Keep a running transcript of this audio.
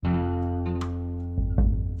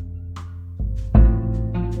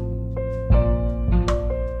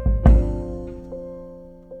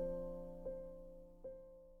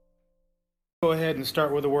go ahead and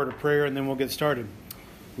start with a word of prayer, and then we'll get started.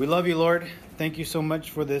 We love you, Lord. Thank you so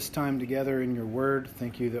much for this time together in your word.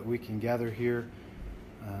 Thank you that we can gather here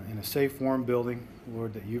in a safe, warm building,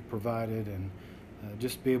 Lord, that you've provided, and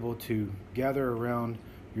just be able to gather around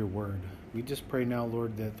your word. We just pray now,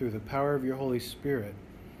 Lord, that through the power of your Holy Spirit,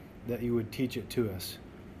 that you would teach it to us.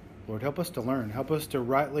 Lord, help us to learn. Help us to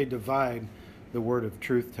rightly divide the word of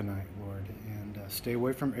truth tonight, Lord, and stay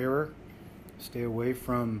away from error. Stay away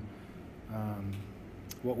from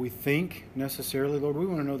what we think necessarily, Lord. We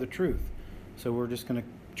want to know the truth. So we're just going to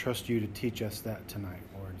trust you to teach us that tonight,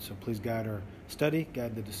 Lord. So please guide our study,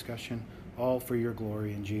 guide the discussion, all for your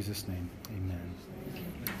glory in Jesus' name. Amen.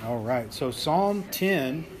 All right. So Psalm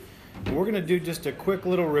 10, we're going to do just a quick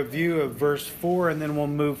little review of verse 4, and then we'll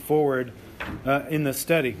move forward in the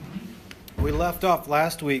study. We left off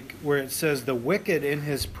last week where it says, "The wicked in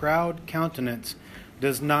his proud countenance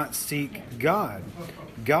does not seek God."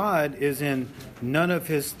 God is in none of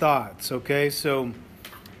his thoughts, okay? So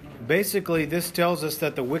basically this tells us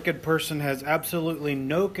that the wicked person has absolutely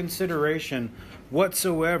no consideration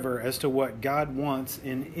whatsoever as to what God wants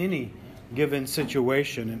in any given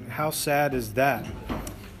situation. And how sad is that?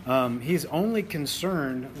 He's only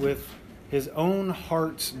concerned with his own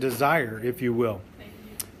heart's desire, if you will.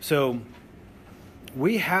 So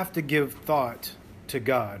we have to give thought to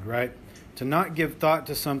God, right? To not give thought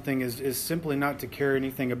to something is simply not to care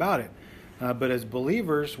anything about it. But as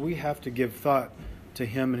believers, we have to give thought to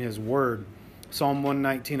him and his word. Psalm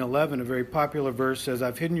 119:11, a very popular verse, says,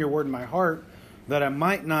 "I've hidden your word in my heart that I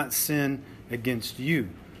might not sin against you."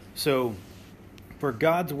 So for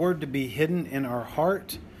God's word to be hidden in our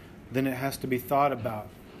heart, then it has to be thought about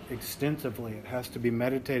extensively. It has to be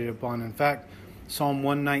meditated upon. In fact, Psalm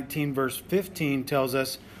 119 verse 15 tells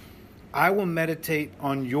us, "I will meditate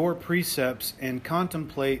on your precepts and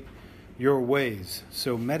contemplate your ways."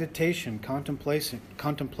 So meditation, contemplation,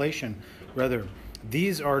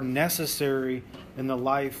 these are necessary in the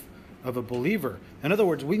life of a believer. In other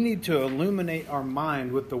words, we need to illuminate our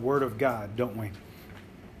mind with the Word of God, don't we?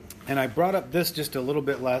 And I brought up this just a little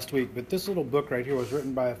bit last week, but this little book right here was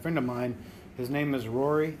written by a friend of mine. His name is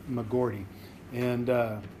Rory McGorty, and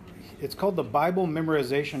it's called the Bible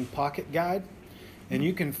Memorization Pocket Guide. And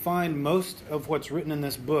you can find most of what's written in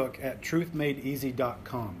this book at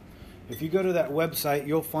truthmadeeasy.com. If you go to that website,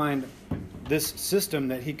 you'll find this system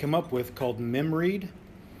that he came up with called MemRead.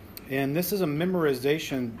 And this is a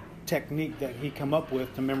memorization technique that he came up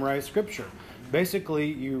with to memorize Scripture. Basically,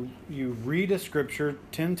 you read a Scripture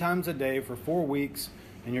 10 times a day for 4 weeks,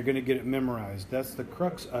 and you're going to get it memorized. That's the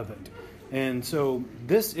crux of it. And so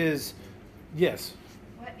this is, yes?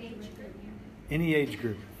 What age group? Any age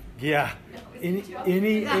group. Yeah,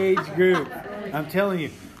 any age group. I'm telling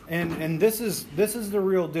you, and this is the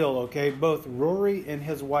real deal. Okay, both Rory and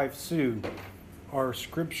his wife Sue are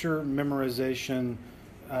Scripture memorization,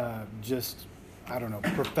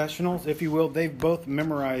 professionals, if you will. They've both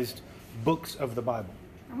memorized books of the Bible.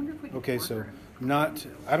 I wonder if we can Okay, so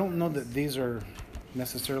I don't know that these are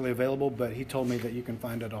necessarily available, but he told me that you can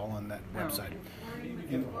find it all on that website.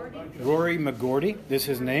 And Rory McGorty is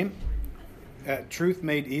his name, at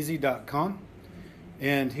truthmadeeasy.com,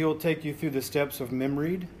 and he'll take you through the steps of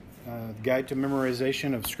MemRead, Guide to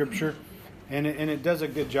Memorization of Scripture, and it does a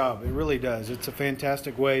good job. It really does. It's a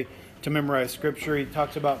fantastic way to memorize Scripture. He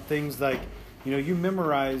talks about things like, you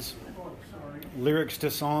memorize lyrics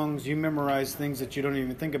to songs, you memorize things that you don't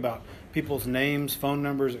even think about, people's names, phone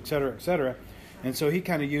numbers, etc., etc. And so he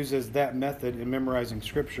kind of uses that method in memorizing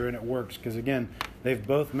Scripture, and it works because, again, they've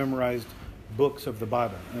both memorized books of the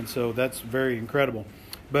Bible. And so that's very incredible.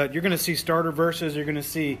 But you're going to see starter verses. You're going to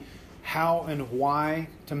see how and why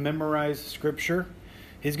to memorize Scripture.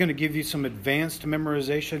 He's going to give you some advanced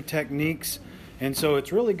memorization techniques. And so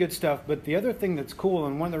it's really good stuff. But the other thing that's cool,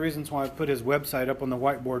 and one of the reasons why I've put his website up on the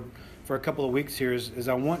whiteboard for a couple of weeks here is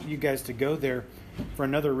I want you guys to go there for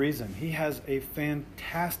another reason. He has a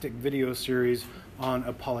fantastic video series on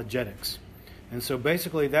apologetics. And so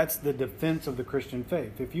basically that's the defense of the Christian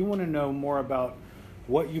faith. If you want to know more about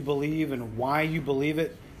what you believe and why you believe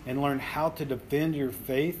it and learn how to defend your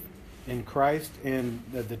faith in Christ and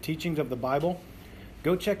the teachings of the Bible,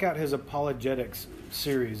 go check out his apologetics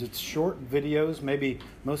series. It's short videos. Maybe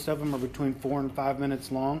most of them are between 4 and 5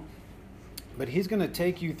 minutes long. But he's going to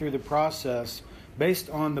take you through the process based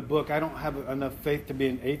on the book, I Don't Have Enough Faith to Be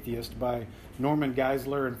an Atheist by Norman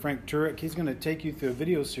Geisler and Frank Turek. He's going to take you through a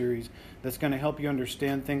video series that's going to help you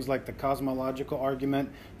understand things like the cosmological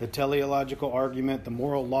argument, the teleological argument, the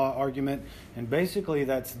moral law argument. And basically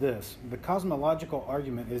that's this. The cosmological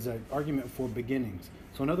argument is an argument for beginnings.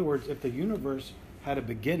 So in other words, if the universe had a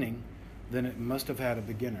beginning, then it must have had a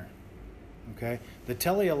beginner. Okay? The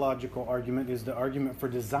teleological argument is the argument for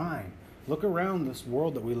design. Look around this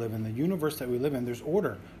world that we live in, the universe that we live in. There's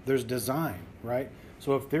order. There's design, right?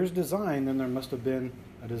 So if there's design, then there must have been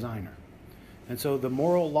a designer. And so the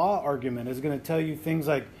moral law argument is going to tell you things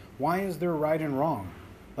like, why is there right and wrong?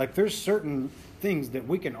 Like there's certain things that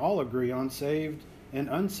we can all agree on, saved and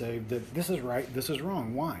unsaved, that this is right, this is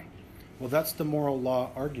wrong. Why? Well, that's the moral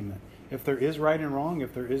law argument. If there is right and wrong,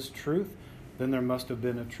 if there is truth, then there must have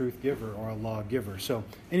been a truth giver or a law giver. So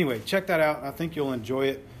anyway, check that out. I think you'll enjoy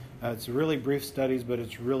it. It's really brief studies, but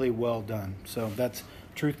it's really well done. So that's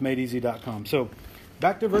truthmadeeasy.com. So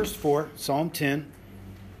back to verse 4, Psalm 10.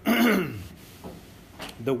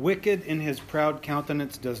 The wicked in his proud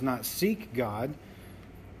countenance does not seek God.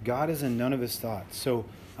 God is in none of his thoughts. So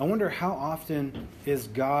I wonder, how often is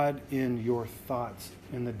God in your thoughts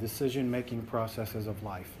in the decision-making processes of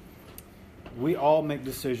life? We all make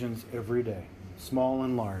decisions every day, small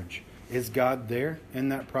and large. Is God there in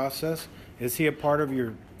that process? Is he a part of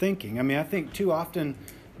your thinking? I mean, I think too often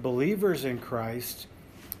believers in Christ,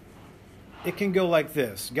 it can go like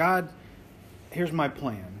this. God, here's my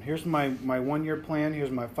plan. Here's my 1-year plan. Here's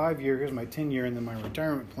my 5-year. Here's my 10-year, and then my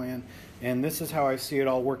retirement plan. And this is how I see it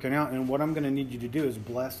all working out. And what I'm going to need you to do is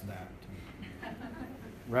bless that.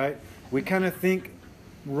 Right? We kind of think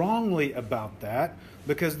wrongly about that,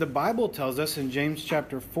 because the Bible tells us in James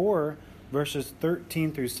chapter 4, verses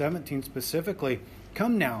 13 through 17 specifically,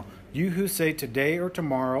 come now, you who say today or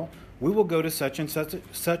tomorrow, we will go to such and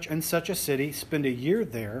such a city, spend a year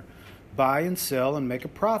there, buy and sell and make a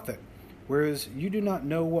profit. Whereas you do not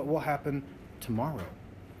know what will happen tomorrow.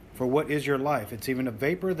 For what is your life? It's even a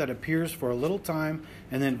vapor that appears for a little time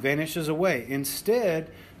and then vanishes away. Instead,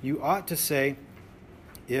 you ought to say,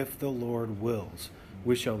 if the Lord wills,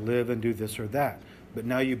 we shall live and do this or that. But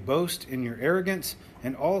now you boast in your arrogance,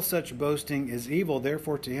 and all such boasting is evil.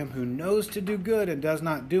 Therefore, to him who knows to do good and does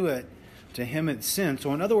not do it, to him it's sin.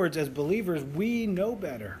 So in other words, as believers, we know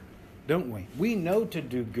better, don't we? We know to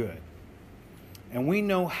do good. And we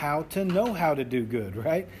know how to do good,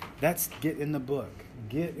 right? That's get in the book.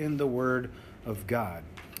 Get in the Word of God.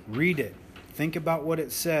 Read it. Think about what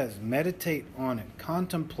it says. Meditate on it.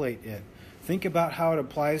 Contemplate it. Think about how it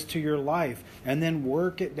applies to your life. And then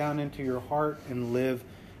work it down into your heart and live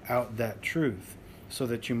out that truth so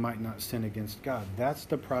that you might not sin against God. That's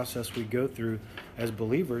the process we go through as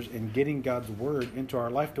believers in getting God's Word into our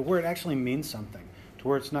life to where it actually means something. To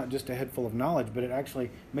where it's not just a head full of knowledge, but it actually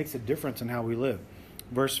makes a difference in how we live.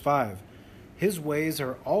 Verse 5, his ways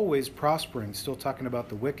are always prospering, still talking about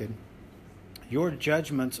the wicked. Your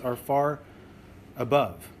judgments are far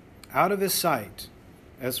above, out of his sight.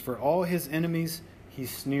 As for all his enemies, he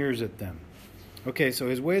sneers at them. Okay, so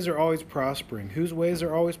his ways are always prospering. Whose ways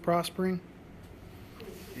are always prospering?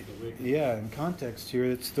 Yeah, in context here,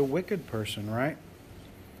 it's the wicked person, right?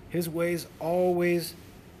 His ways always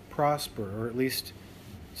prosper, or at least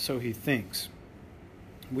so he thinks.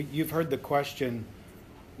 You've heard the question,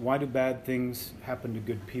 why do bad things happen to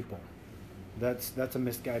good people? That's a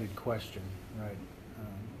misguided question, right?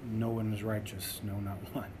 No one is righteous, no, not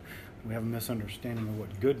one. We have a misunderstanding of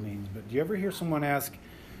what good means. But do you ever hear someone ask,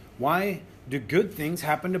 why do good things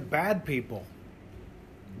happen to bad people?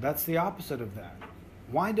 That's the opposite of that.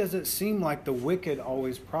 Why does it seem like the wicked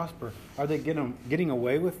always prosper? Are they getting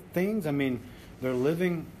away with things? I mean, they're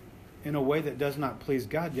living in a way that does not please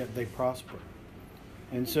God, yet they prosper.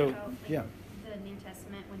 And so, yeah. The New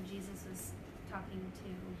Testament, when Jesus was talking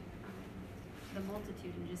to the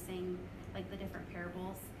multitude and just saying, like, the different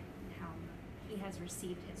parables, and how he has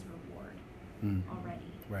received his reward already.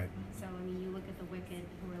 Right. So, I mean, you look at the wicked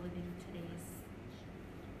who are living today's,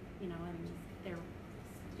 and they're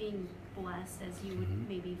being blessed as you would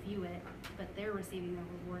maybe view it, but they're receiving their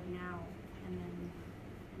reward now, and then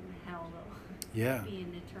in hell they'll be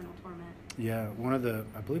in eternal torment. Yeah,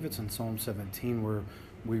 I believe it's in Psalm 17 where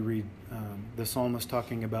we read the psalmist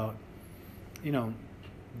talking about,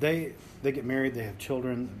 they get married, they have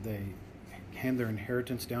children, they hand their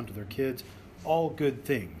inheritance down to their kids, all good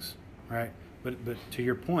things, right? But to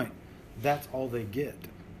your point, that's all they get,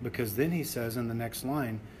 because then he says in the next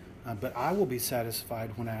line, but I will be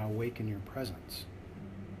satisfied when I awake in your presence.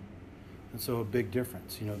 And so a big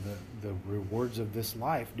difference. The rewards of this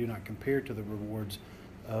life do not compare to the rewards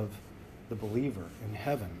of the believer in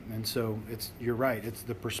heaven. And so you're right, it's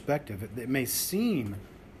the perspective. It may seem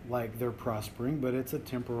like they're prospering, but it's a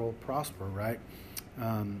temporal prosper, right?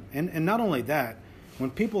 And not only that,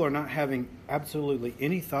 when people are not having absolutely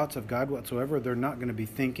any thoughts of God whatsoever, they're not going to be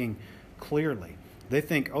thinking clearly. They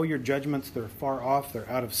think, your judgments, they're far off, they're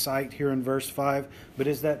out of sight here in verse 5. But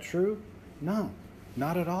is that true? No.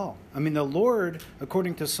 Not at all. I mean, the Lord,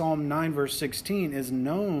 according to Psalm 9, verse 16, is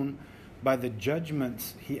known by the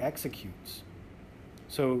judgments he executes.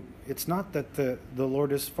 So it's not that the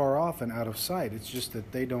Lord is far off and out of sight. It's just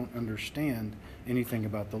that they don't understand anything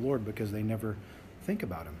about the Lord because they never think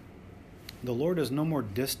about him. The Lord is no more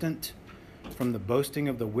distant from the boasting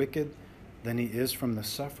of the wicked than he is from the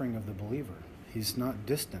suffering of the believer. He's not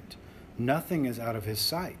distant. Nothing is out of his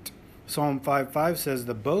sight. Psalm 5:5 says,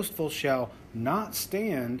 "The boastful shall not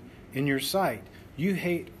stand in your sight. You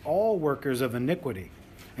hate all workers of iniquity."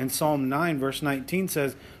 And Psalm 9 verse 19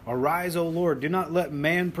 says, "Arise, O Lord, do not let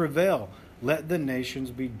man prevail. Let the nations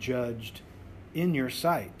be judged in your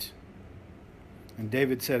sight." And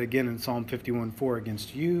David said again in Psalm 51:4,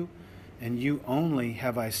 "Against you and you only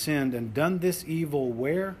have I sinned and done this evil,"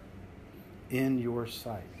 where? In your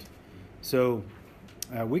sight. So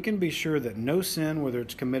we can be sure that no sin, whether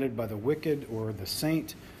it's committed by the wicked or the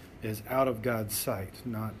saint, is out of God's sight,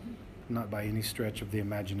 not by any stretch of the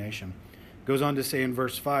imagination. Goes on to say in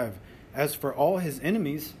verse 5, "As for all his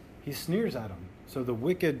enemies, he sneers at them." So the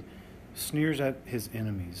wicked sneers at his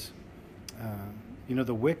enemies.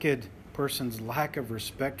 The wicked person's lack of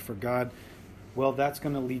respect for God, well, that's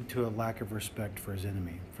going to lead to a lack of respect for his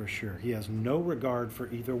enemy, for sure. He has no regard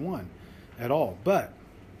for either one at all. But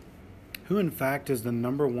who, in fact, is the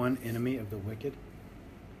number one enemy of the wicked?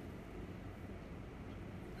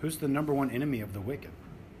 Who's the number one enemy of the wicked?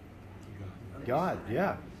 God,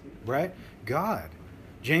 yeah. Right? God.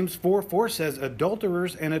 James 4:4 says,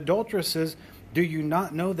 "Adulterers and adulteresses, do you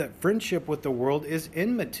not know that friendship with the world is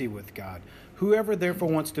enmity with God? Whoever therefore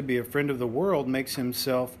wants to be a friend of the world makes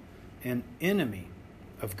himself an enemy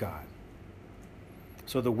of God."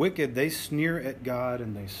 So the wicked, they sneer at God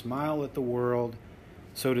and they smile at the world,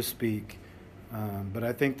 so to speak. But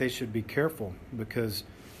I think they should be careful, because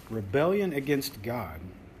rebellion against God,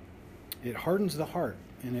 it hardens the heart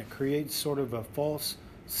and it creates sort of a false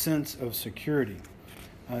sense of security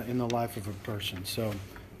in the life of a person. So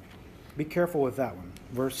be careful with that one.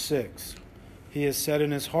 Verse 6, "He has said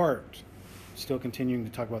in his heart," still continuing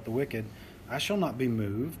to talk about the wicked, "I shall not be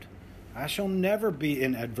moved. I shall never be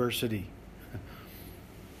in adversity."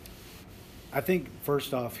 I think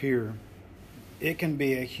first off here, it can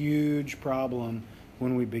be a huge problem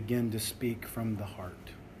when we begin to speak from the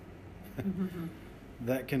heart.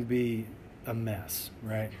 That can be a mess,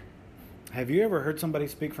 right? Have you ever heard somebody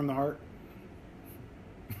speak from the heart?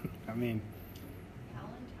 I mean,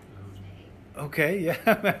 Valentine's Day. okay,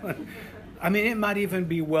 yeah. I mean, it might even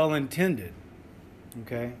be well-intended,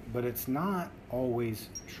 okay? But it's not always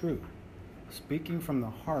true. Speaking from the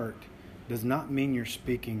heart does not mean you're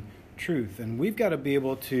speaking truth. And we've got to be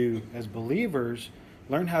able to, as believers,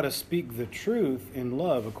 learn how to speak the truth in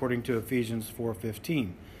love, according to Ephesians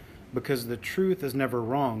 4:15. Because the truth is never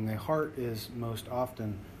wrong. The heart is most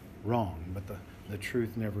often wrong, but the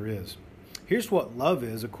truth never is. Here's what love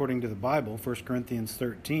is, according to the Bible. 1 Corinthians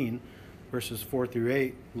 13, verses 4 through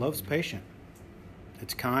 8. Love's patient.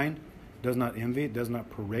 It's kind, does not envy, it does not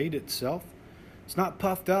parade itself. It's not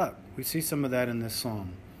puffed up. We see some of that in this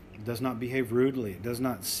psalm. It does not behave rudely. It does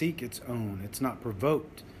not seek its own. It's not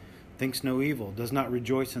provoked. Thinks no evil. Does not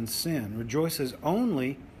rejoice in sin. Rejoices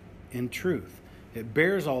only in truth. It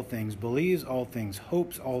bears all things, believes all things,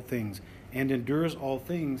 hopes all things, and endures all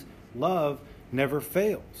things. Love never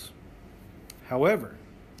fails. However,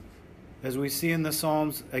 as we see in the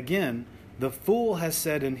Psalms again, the fool has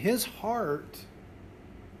said in his heart,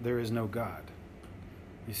 there is no God.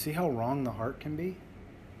 You see how wrong the heart can be?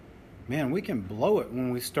 Man, we can blow it when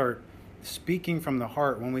we start speaking from the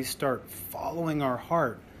heart, when we start following our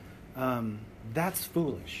heart. That's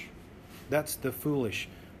foolish. That's the foolish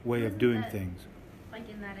way of doing things. Like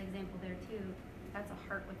in that example there too, that's a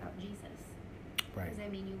heart without Jesus. Right. Because I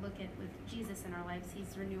mean, you look at with Jesus in our lives,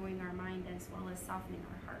 he's renewing our mind as well as softening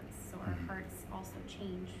our hearts. So our hearts also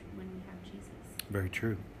change when we have Jesus. Very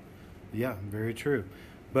true. Yeah, very true.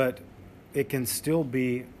 But it can still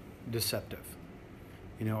be deceptive.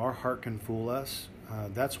 Our heart can fool us.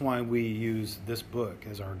 That's why we use this book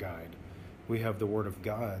as our guide. We have the Word of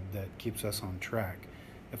God that keeps us on track.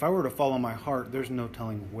 If I were to follow my heart, there's no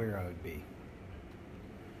telling where I would be.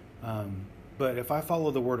 But if I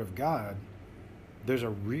follow the Word of God, there's a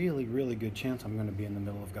really, really good chance I'm going to be in the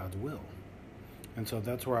middle of God's will. And so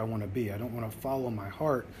that's where I want to be. I don't want to follow my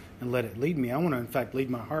heart and let it lead me. I want to, in fact, lead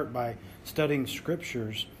my heart by studying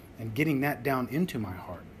Scriptures and getting that down into my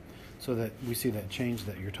heart, so that we see that change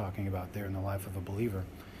that you're talking about there in the life of a believer.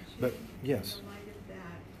 But yes. In light of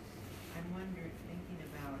that, I wondered, thinking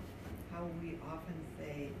about how we often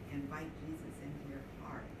say, invite Jesus into your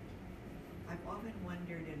heart. I've often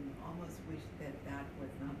wondered and almost wished that that was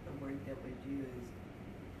not the word that was used,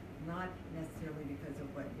 not necessarily because of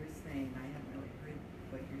what you're saying. I haven't really heard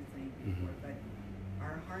what you're saying before, but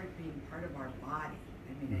our heart being part of our body.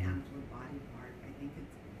 I mean, the actual body part. I think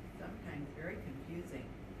it's sometimes very confusing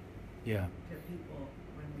to people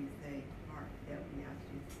when we say heart, that we ask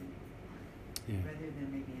you to see heart, rather than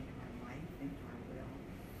maybe into our life, into our will.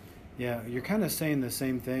 Yeah, you're kind of saying the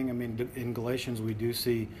same thing. I mean, in Galatians, we do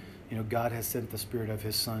see, God has sent the Spirit of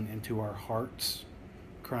His Son into our hearts,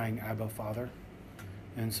 crying, Abba, Father.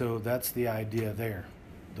 And so that's the idea there.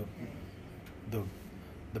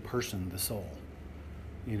 The person, the soul,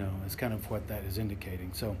 is kind of what that is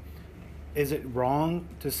indicating. So is it wrong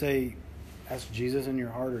to say, ask Jesus in your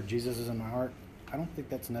heart or Jesus is in my heart? I don't think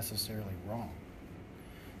that's necessarily wrong.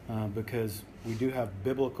 Because we do have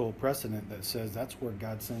biblical precedent that says that's where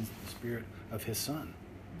God sends the Spirit of His Son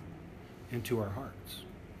into our hearts.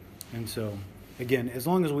 And so, again, as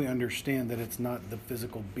long as we understand that it's not the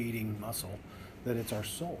physical beating muscle, that it's our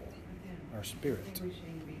soul, our spirit.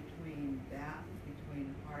 Distinguishing between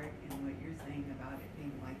heart and what you're saying about it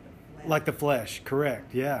being like the flesh. Like the flesh,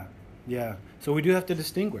 correct, yeah. So we do have to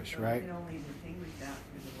distinguish, so right? We can only distinguish that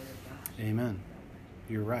through the Word of God. Amen.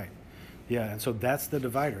 You're right. Yeah, and so that's the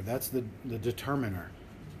divider. That's the determiner,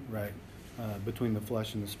 right, between the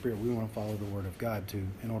flesh and the spirit. We want to follow the Word of God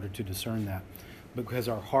in order to discern that. Because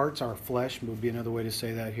our hearts, our flesh, would be another way to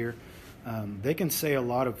say that here. They can say a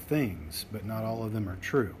lot of things, but not all of them are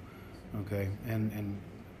true. Okay, and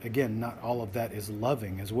again, not all of that is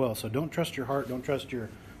loving as well. So don't trust your heart. Don't trust your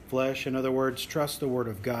flesh. In other words, trust the Word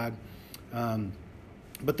of God.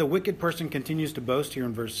 But the wicked person continues to boast here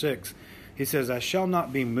in verse 6. He says, I shall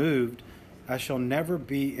not be moved. I shall never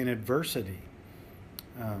be in adversity.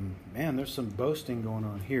 Man, there's some boasting going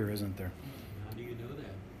on here, isn't there? How do you know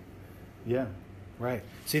that? Yeah, right.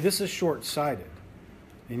 See, this is short-sighted.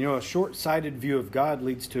 And a short-sighted view of God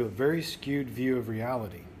leads to a very skewed view of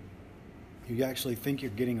reality. You actually think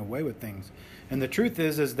you're getting away with things. And the truth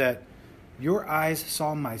is that your eyes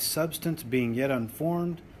saw my substance being yet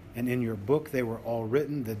unformed, and in your book they were all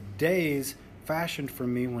written, the days fashioned for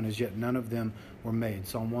me when as yet none of them were made.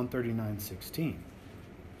 Psalm 139:16.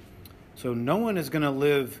 So no one is going to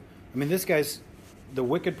live, the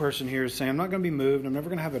wicked person here is saying, I'm not going to be moved, I'm never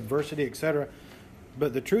going to have adversity, etc.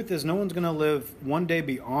 But the truth is no one's going to live one day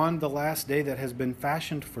beyond the last day that has been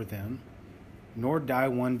fashioned for them, nor die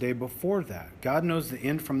one day before that. God knows the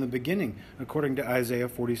end from the beginning, according to Isaiah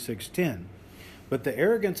 46:10. But the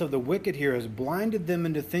arrogance of the wicked here has blinded them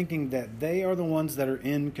into thinking that they are the ones that are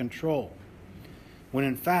in control, when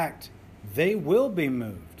in fact, they will be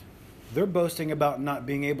moved. They're boasting about not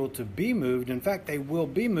being able to be moved. In fact, they will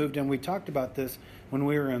be moved, and we talked about this when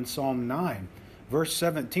we were in Psalm 9. Verse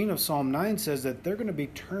 17 of Psalm 9 says that they're going to be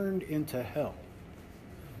turned into hell.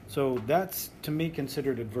 So that's, to me,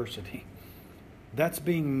 considered adversity. That's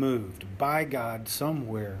being moved by God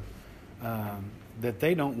somewhere that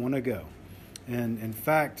they don't want to go. And in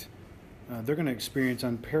fact, they're going to experience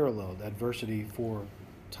unparalleled adversity for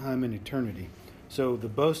time and eternity. So the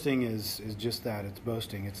boasting is just that. It's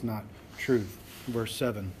boasting. It's not truth. Verse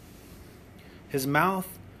 7. His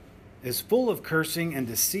mouth is full of cursing and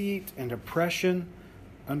deceit and oppression.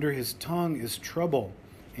 Under his tongue is trouble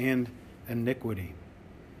and iniquity.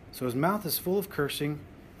 So his mouth is full of cursing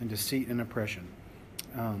and deceit and oppression.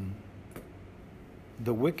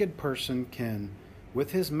 The wicked person can,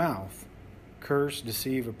 with his mouth, curse,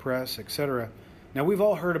 deceive, oppress, etc. Now we've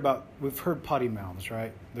heard potty mouths,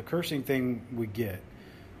 right? The cursing thing we get.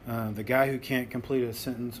 The guy who can't complete a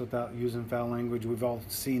sentence without using foul language, we've all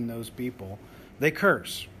seen those people. They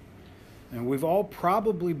curse. And we've all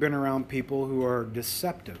probably been around people who are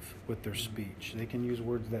deceptive with their speech. They can use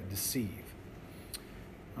words that deceive.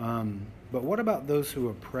 But what about those who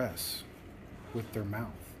oppress with their mouth?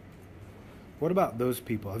 What about those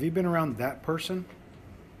people? Have you been around that person?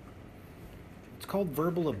 It's called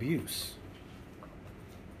verbal abuse.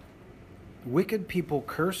 Wicked people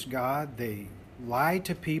curse God, they lie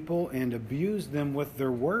to people and abuse them with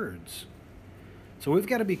their words. So we've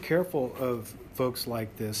got to be careful of folks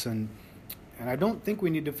like this, and I don't think we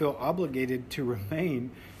need to feel obligated to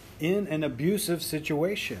remain in an abusive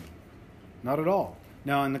situation. Not at all.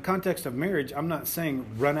 Now, in the context of marriage, I'm not saying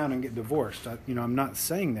run out and get divorced. I'm not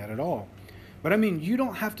saying that at all. But I mean, you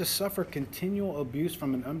don't have to suffer continual abuse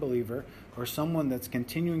from an unbeliever or someone that's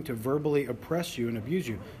continuing to verbally oppress you and abuse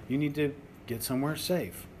you. You need to get somewhere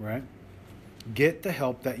safe, right? Get the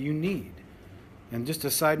help that you need. And just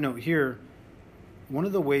a side note here, one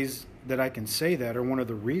of the ways that I can say that, or one of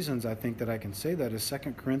the reasons I think that I can say that, is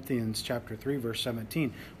 2 Corinthians chapter 3, verse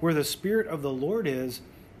 17. Where the Spirit of the Lord is,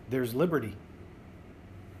 there's liberty.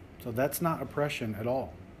 So that's not oppression at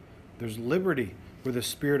all. There's liberty. where the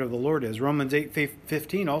Spirit of the Lord is. Romans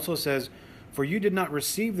 8:15 also says, "For you did not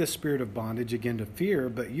receive the spirit of bondage again to fear,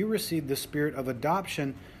 but you received the spirit of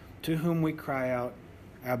adoption, to whom we cry out,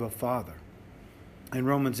 Abba, Father." And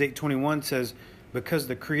Romans 8:21 says, "Because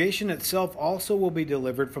the creation itself also will be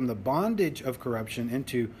delivered from the bondage of corruption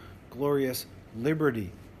into glorious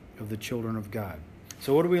liberty of the children of God."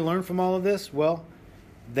 So what do we learn from all of this? Well,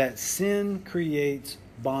 that sin creates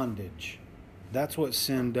bondage. That's what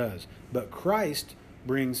sin does. But Christ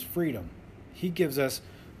brings freedom. He gives us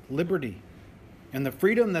liberty. And the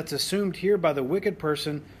freedom that's assumed here by the wicked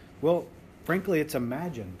person, well, frankly, it's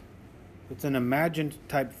imagined. It's an imagined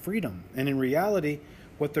type freedom. And in reality,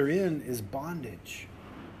 what they're in is bondage.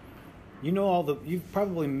 You've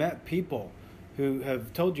probably met people who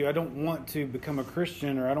have told you, "I don't want to become a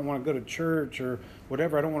Christian," or "I don't want to go to church," or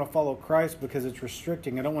whatever. "I don't want to follow Christ because it's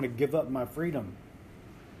restricting. I don't want to give up my freedom."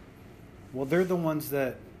 Well, they're the ones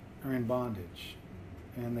that are in bondage,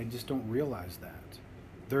 and they just don't realize that.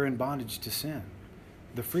 They're in bondage to sin.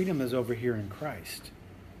 The freedom is over here in Christ.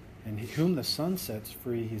 And whom the Son sets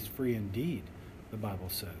free, he's free indeed, the Bible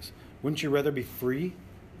says. Wouldn't you rather be free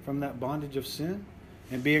from that bondage of sin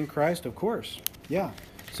and be in Christ? Of course. Yeah.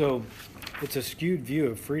 So it's a skewed view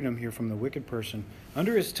of freedom here from the wicked person.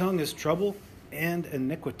 Under his tongue is trouble and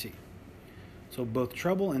iniquity. So both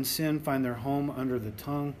trouble and sin find their home under the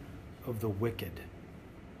tongue of the wicked.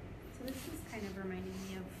 So this is kind of reminding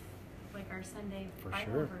me of like our Sunday For Bible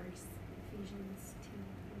sure. verse, Ephesians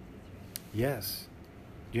 2:1-3. Yes.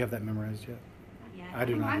 Do you have that memorized yet? Not yet. I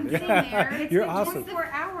do not. I'm getting there. It's You're been awesome. 24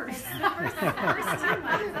 hours. It's the first 2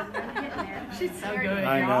 months. I'm getting there. She's so Very good,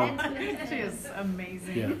 I y'all. know. She is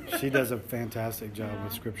amazing. Yeah, she does a fantastic job Yeah.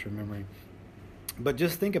 with scripture memory. But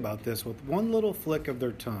just think about this. With one little flick of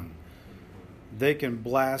their tongue, they can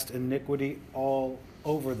blast iniquity all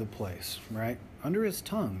over the place, right? Under his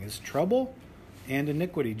tongue is trouble and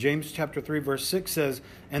iniquity. James chapter 3, verse 6 says,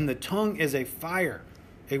 "And the tongue is a fire,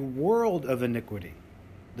 a world of iniquity.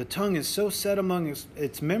 The tongue is so set among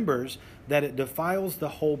its members that it defiles the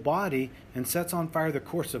whole body and sets on fire the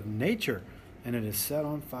course of nature, and it is set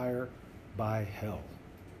on fire by hell."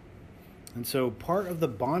 And so part of the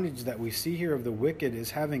bondage that we see here of the wicked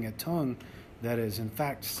is having a tongue that is in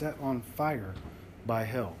fact set on fire by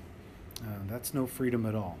hell. That's no freedom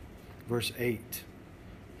at all. Verse 8,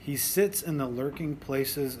 "He sits in the lurking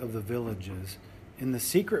places of the villages. In the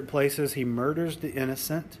secret places he murders the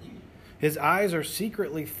innocent. His eyes are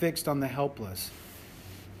secretly fixed on the helpless."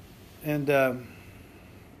 And I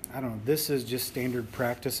don't know, this is just standard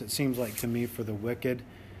practice, it seems like to me, for the wicked.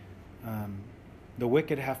 The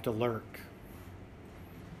wicked have to lurk.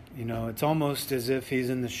 It's almost as if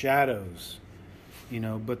he's in the shadows.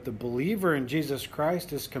 But the believer in Jesus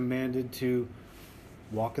Christ is commanded to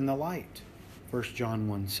walk in the light. 1 John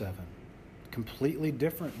 1:7. Completely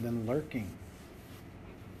different than lurking.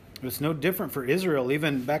 It's no different for Israel.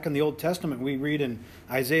 Even back in the Old Testament, we read in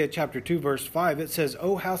Isaiah chapter 2, verse 5, it says,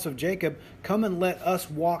 "O house of Jacob, come and let us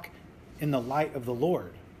walk in the light of the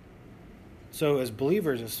Lord." So as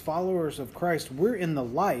believers, as followers of Christ, we're in the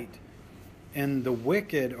light, and the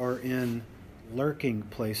wicked are in lurking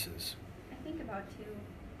places. I think about too,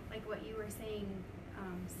 like what you were saying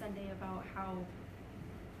Sunday about how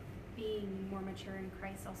being more mature in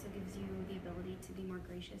Christ also gives you the ability to be more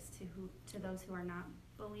gracious to those who are not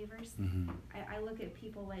believers. Mm-hmm. I look at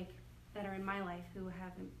people like that are in my life who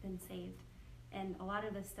haven't been saved, and a lot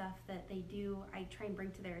of the stuff that they do, I try and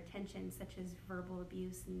bring to their attention, such as verbal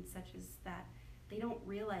abuse and such as that. They don't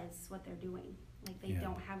realize what they're doing. Like they Yeah.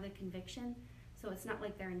 don't have the conviction, so it's not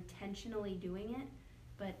like they're intentionally doing it,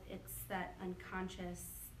 but it's that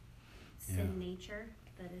unconscious sin nature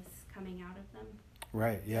that is coming out of them.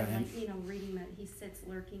 Right, yeah. So, And like, reading that he sits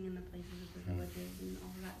lurking in the places of the villages and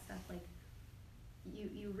all of that stuff, like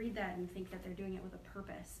you read that and think that they're doing it with a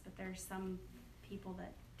purpose, but there are some people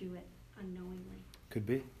that do it unknowingly. could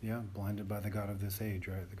be, yeah, blinded by the god of this age,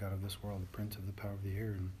 right? The god of this world, the prince of the power of the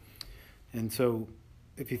air. And so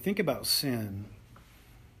if you think about sin,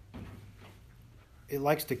 it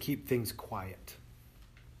likes to keep things quiet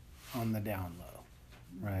on the down low,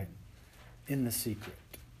 right? In the secret.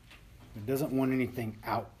 It doesn't want anything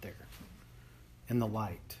out there in the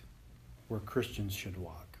light where Christians should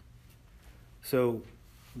walk. So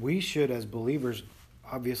we should, as believers,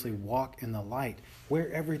 obviously walk in the light where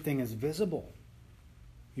everything is visible.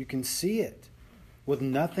 You can see it with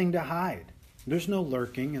nothing to hide. There's no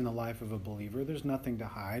lurking in the life of a believer. There's nothing to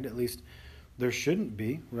hide. At least there shouldn't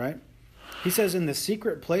be, right? He says in the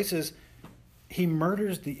secret places, he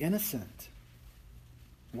murders the innocent.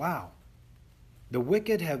 Wow. The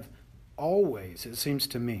wicked have always, it seems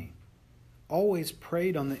to me, always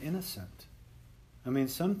preyed on the innocent. I mean,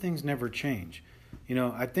 some things never change. You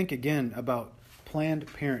know, I think again about Planned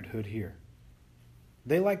Parenthood here.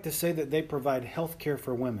 They like to say that they provide health care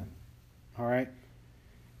for women. All right?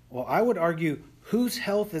 Well, I would argue whose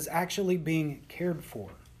health is actually being cared for?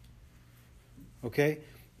 Okay?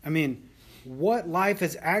 I mean, what life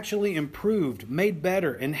is actually improved, made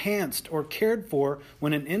better, enhanced, or cared for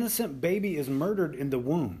when an innocent baby is murdered in the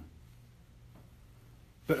womb?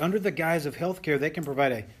 But under the guise of healthcare, they can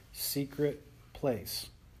provide a secret place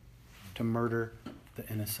to murder the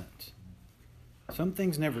innocent. Some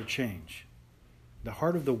things never change. The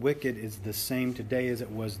heart of the wicked is the same today as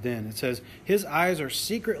it was then. It says, his eyes are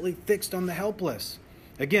secretly fixed on the helpless.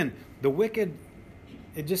 Again, the wicked,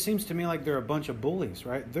 it just seems to me like they're a bunch of bullies,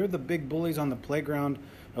 right? They're the big bullies on the playground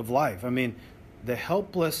of life. I mean, the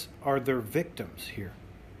helpless are their victims here.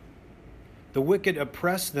 The wicked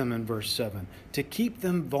oppress them in verse 7 to keep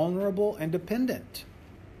them vulnerable and dependent.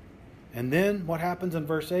 And then what happens in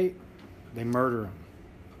verse 8? They murder them.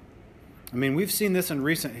 I mean, we've seen this in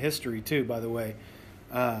recent history too, by the way.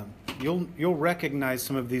 You'll recognize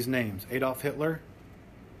some of these names. Adolf Hitler,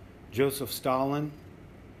 Joseph Stalin,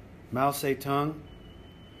 Mao Zedong.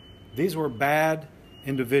 These were bad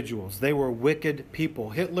individuals. They were wicked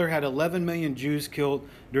people. Hitler had 11 million Jews killed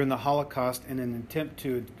during the Holocaust in an attempt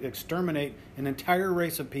to exterminate an entire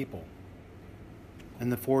race of people in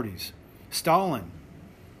the 40s. Stalin,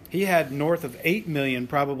 he had north of 8 million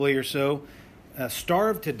probably or so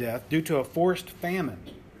starved to death due to a forced famine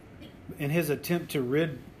in his attempt to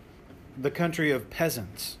rid the country of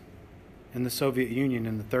peasants in the Soviet Union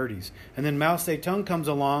in the 30s. And then Mao Zedong comes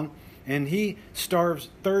along and he starves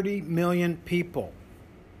 30 million people,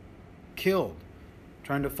 killed,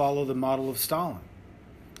 trying to follow the model of Stalin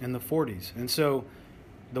in the 40s. And so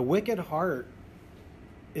the wicked heart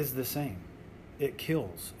is the same. It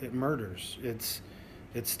kills, it murders, it's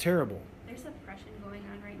terrible. There's oppression going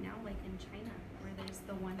on right now, like in China, where there's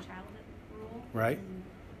the one-child rule. Right. And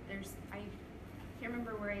I can't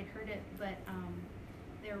remember where I heard it, but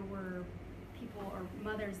there were people or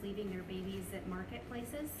mothers leaving their babies at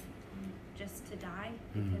marketplaces just to die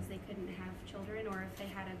because they couldn't have children, or if they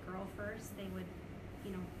had a girl first, they would,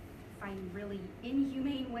 find really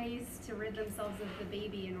inhumane ways to rid themselves of the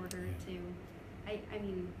baby in order to. I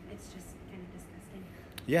mean, it's just kind of disgusting.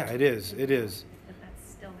 Yeah, it is. It is. But that's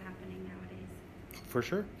still happening nowadays. For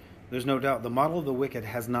sure. There's no doubt. The model of the wicked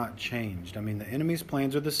has not changed. I mean, the enemy's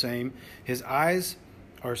plans are the same. His eyes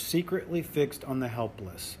are secretly fixed on the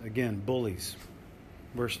helpless. Again, bullies.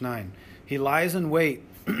 Verse 9. He lies in wait,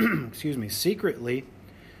 secretly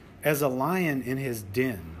as a lion in his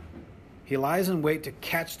den. He lies in wait to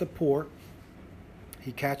catch the poor.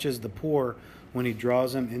 He catches the poor when he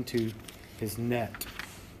draws them into his net.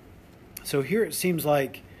 So here it seems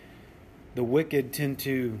like the wicked tend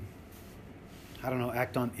to,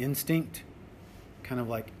 act on instinct, kind of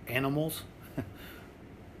like animals.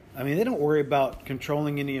 I mean, they don't worry about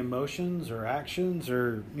controlling any emotions or actions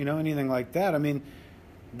or, anything like that. I mean,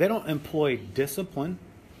 they don't employ discipline,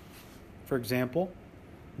 for example.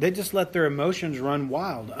 They just let their emotions run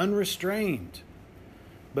wild, unrestrained.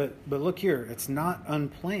 But look here, it's not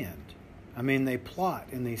unplanned. I mean, they plot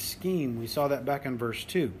and they scheme. We saw that back in verse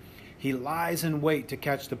 2. He lies in wait to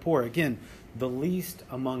catch the poor. Again, the least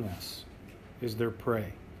among us is their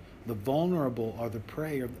prey. The vulnerable are the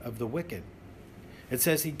prey of the wicked. It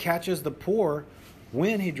says he catches the poor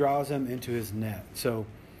when he draws them into his net. So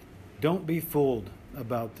don't be fooled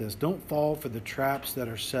about this. Don't fall for the traps that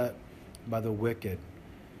are set by the wicked.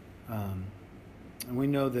 And we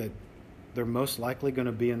know that they're most likely going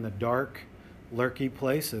to be in the dark, lurky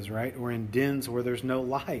places, right? Or in dens where there's no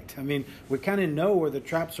light. I mean, we kind of know where the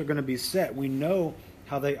traps are going to be set. We know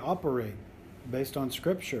how they operate based on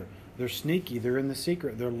Scripture. They're sneaky, they're in the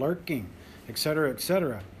secret, they're lurking, etc.,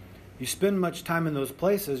 etc. You spend much time in those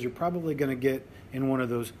places, you're probably going to get in one of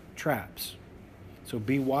those traps. So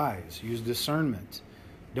be wise, use discernment.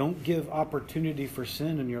 Don't give opportunity for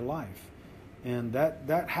sin in your life. And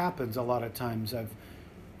that happens a lot of times.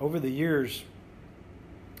 Over the years,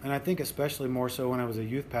 and I think especially more so when I was a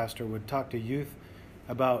youth pastor, would talk to youth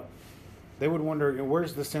about, they would wonder,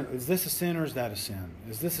 where's the sin? Is this a sin or is that a sin?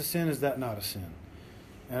 Is this a sin? Is that not a sin?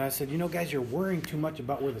 And I said, guys, you're worrying too much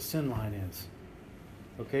about where the sin line is.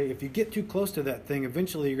 Okay? If you get too close to that thing,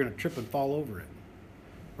 eventually you're going to trip and fall over it.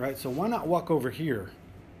 Right? So why not walk over here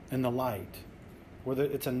in the light where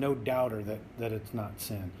it's a no-doubter that it's not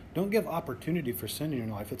sin? Don't give opportunity for sin in your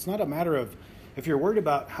life. It's not a matter of, if you're worried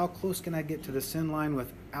about how close can I get to the sin line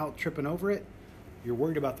without tripping over it, you're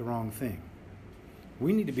worried about the wrong thing.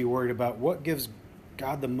 We need to be worried about what gives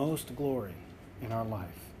God the most glory in our life.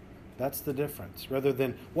 That's the difference. Rather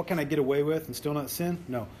than what can I get away with and still not sin?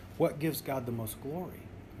 No. What gives God the most glory?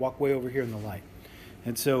 Walk way over here in the light.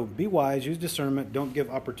 And so be wise, use discernment, don't give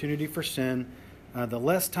opportunity for sin. The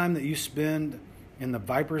less time that you spend in the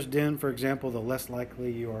viper's den, for example, the less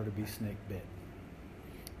likely you are to be snake bit.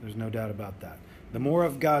 There's no doubt about that. The more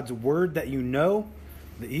of God's word that you know,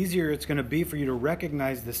 the easier it's going to be for you to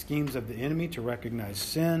recognize the schemes of the enemy, to recognize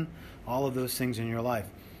sin, all of those things in your life.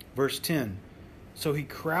 Verse 10, so he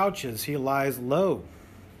crouches, he lies low,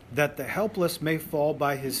 that the helpless may fall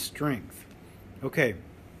by his strength. Okay,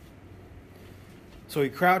 so he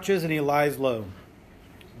crouches and he lies low.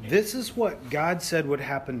 This is what God said would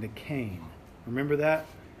happen to Cain. Remember that?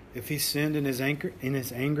 If he sinned in his anger,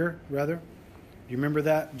 Do you remember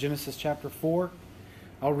that? Genesis chapter 4?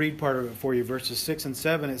 I'll read part of it for you. Verses 6 and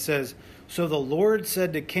 7. It says, so the Lord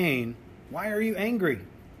said to Cain, why are you angry?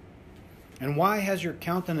 And why has your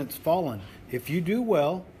countenance fallen? If you do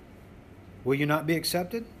well, will you not be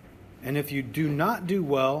accepted? And if you do not do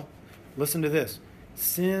well, listen to this.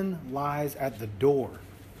 Sin lies at the door,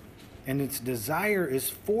 and its desire is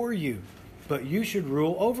for you, but you should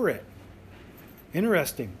rule over it.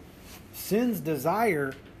 Interesting. Sin's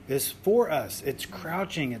desire is for us. It's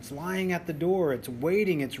crouching. It's lying at the door. It's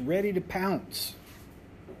waiting. It's ready to pounce.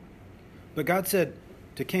 But God said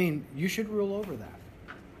to Cain, you should rule over that.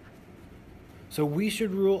 So we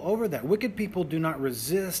should rule over that. Wicked people do not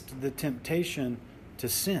resist the temptation to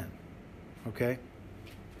sin. Okay?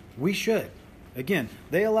 We should. Again,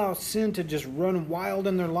 they allow sin to just run wild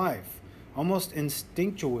in their life, almost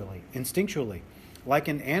instinctually, like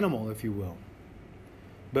an animal, if you will.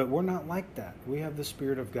 But we're not like that. We have the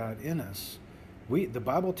Spirit of God in us. The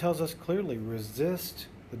Bible tells us clearly, resist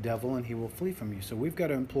the devil and he will flee from you. So we've got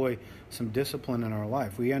to employ some discipline in our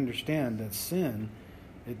life. We understand that sin,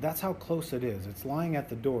 that's how close it is. It's lying at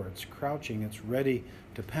the door. It's crouching. It's ready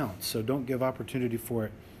to pounce. So don't give opportunity for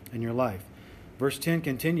it in your life. Verse 10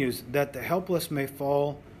 continues, that the helpless may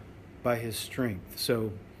fall by his strength.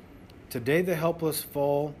 So today the helpless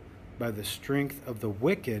fall by the strength of the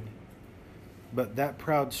wicked, but that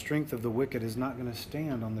proud strength of the wicked is not going to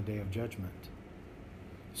stand on the day of judgment.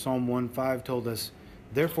 Psalm 1:5 told us,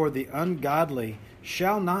 therefore the ungodly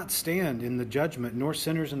shall not stand in the judgment, nor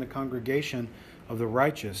sinners in the congregation of the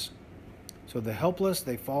righteous. So the helpless,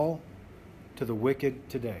 they fall to the wicked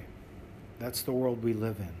today. That's the world we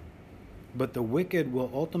live in. But the wicked will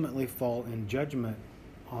ultimately fall in judgment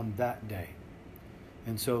on that day.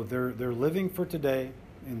 And so they're living for today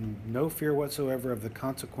in no fear whatsoever of the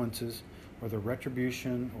consequences or the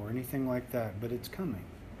retribution or anything like that. But it's coming.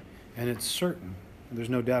 And it's certain. There's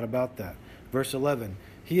no doubt about that. Verse 11,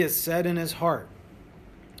 he has said in his heart,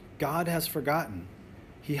 God has forgotten.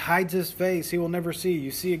 He hides his face. He will never see.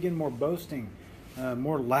 You see again more boasting,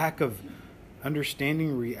 more lack of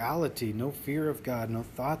understanding reality, no fear of God, no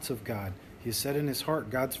thoughts of God. He said in his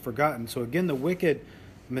heart, God's forgotten. So again, the wicked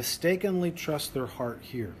mistakenly trust their heart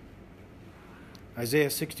here. Isaiah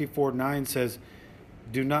 64:9 says,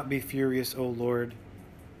 do not be furious, O Lord,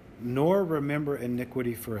 nor remember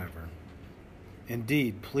iniquity forever.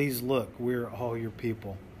 Indeed, please look, we're all your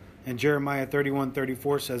people. And Jeremiah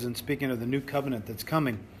 31:34 says, in speaking of the new covenant that's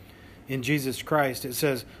coming in Jesus Christ, it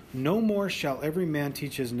says, no more shall every man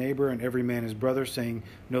teach his neighbor and every man his brother, saying,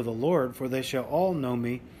 know the Lord, for they shall all know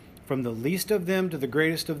me, from the least of them to the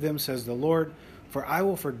greatest of them, says the Lord, for I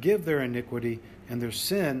will forgive their iniquity, and their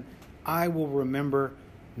sin I will remember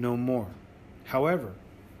no more. However,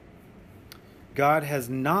 God has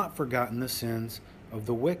not forgotten the sins of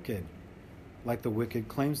the wicked, like the wicked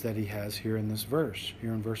claims that he has here in this verse,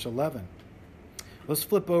 here in verse 11. Let's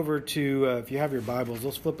flip over to, if you have your Bibles,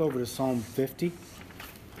 let's flip over to Psalm 50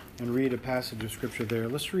 and read a passage of Scripture there.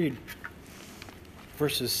 Let's read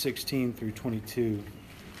verses 16 through 22.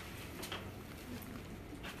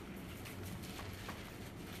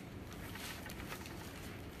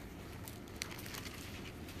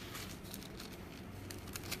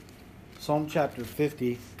 Psalm chapter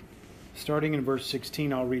 50, starting in verse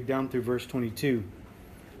 16, I'll read down through verse 22.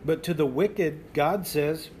 But to the wicked, God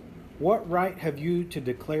says, what right have you to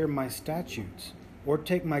declare my statutes, or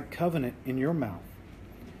take my covenant in your mouth,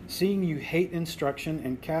 seeing you hate instruction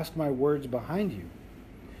and cast my words behind you?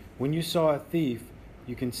 When you saw a thief,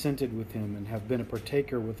 you consented with him and have been a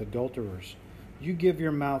partaker with adulterers. You give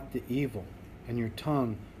your mouth to evil, and your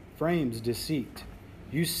tongue frames deceit.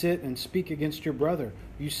 You sit and speak against your brother.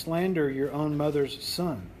 You slander your own mother's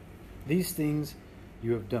son. These things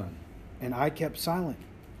you have done, and I kept silent.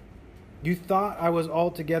 You thought I was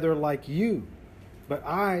altogether like you, but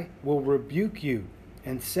I will rebuke you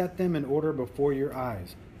and set them in order before your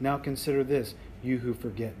eyes. Now consider this, you who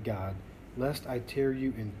forget God lest I tear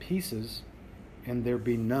you in pieces and there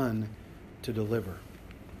be none to deliver.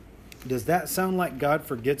 Does that sound like God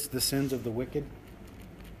forgets the sins of the wicked?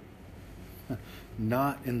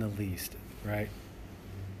 Not in the least, right?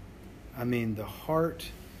 I mean, the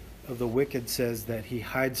heart of the wicked says that he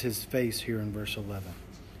hides his face here in verse 11.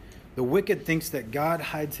 The wicked thinks that God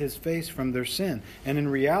hides his face from their sin. And in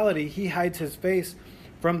reality, he hides his face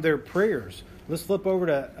from their prayers. Let's flip over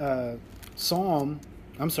to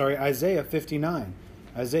Isaiah 59.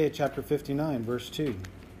 Isaiah chapter 59, verse 2.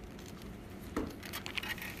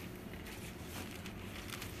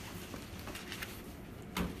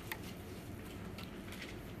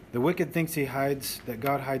 The wicked thinks that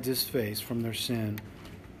God hides his face from their sin,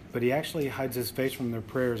 but he actually hides his face from their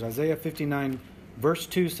prayers. Isaiah 59, verse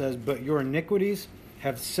 2 says, "But your iniquities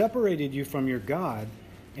have separated you from your God,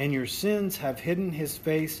 and your sins have hidden his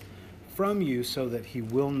face from you so that he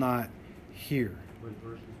will not hear." What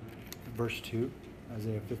verse is that? Verse 2,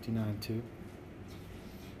 Isaiah 59, 2.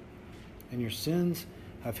 "And your sins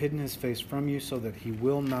have hidden his face from you so that he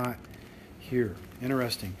will not hear."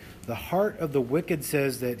 Interesting. The heart of the wicked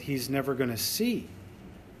says that he's never going to see,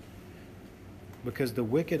 because the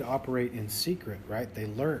wicked operate in secret, right? They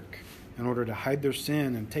lurk in order to hide their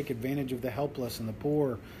sin and take advantage of the helpless and the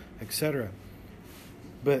poor, etc.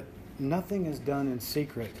 But nothing is done in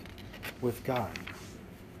secret with God.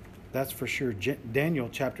 That's for sure. Daniel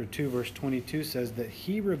chapter 2 verse 22 says that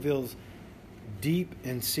he reveals deep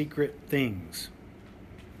and secret things.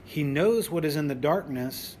 He knows what is in the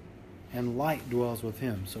darkness, and light dwells with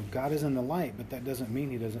him. So God is in the light, but that doesn't mean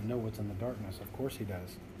he doesn't know what's in the darkness. Of course he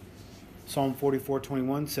does. Psalm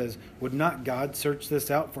 44:21 says, "Would not God search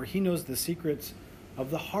this out? For he knows the secrets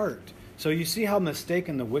of the heart." So you see how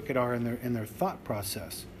mistaken the wicked are in their thought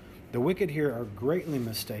process. The wicked here are greatly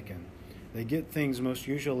mistaken. They get things most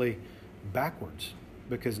usually backwards,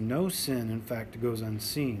 because no sin, in fact, goes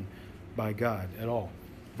unseen by God at all.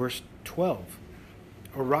 Verse 12,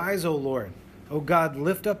 "Arise, O Lord. O God,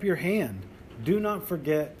 lift up your hand. Do not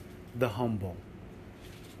forget the humble."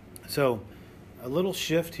 So, a little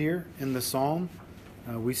shift here in the psalm.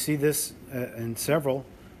 We see this in several,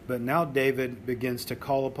 but now David begins to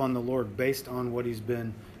call upon the Lord based on what he's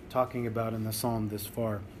been talking about in the psalm this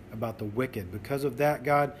far, about the wicked. Because of that,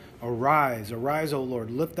 God, arise, O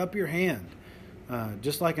Lord, lift up your hand.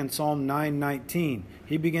 Just like in Psalm 9:19,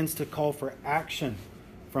 he begins to call for action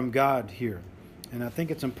from God here. And I think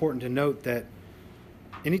it's important to note that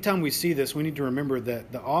anytime we see this, we need to remember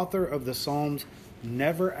that the author of the Psalms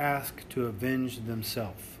never ask to avenge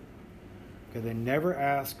themselves. Okay, they never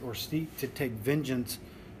ask or seek to take vengeance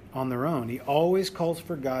on their own. He always calls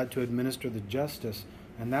for God to administer the justice,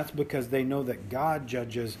 and that's because they know that God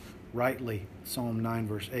judges rightly. Psalm 9,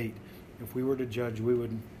 verse 8. If we were to judge, we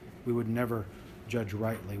would never judge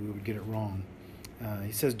rightly. We would get it wrong.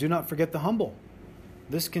 He says, "Do not forget the humble."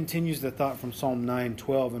 This continues the thought from Psalm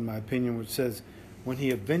 9:12, in my opinion, which says, "When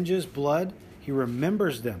he avenges blood, he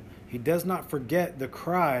remembers them. He does not forget the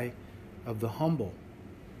cry of the humble."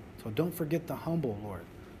 So don't forget the humble, Lord.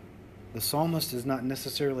 The psalmist is not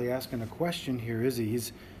necessarily asking a question here, is he?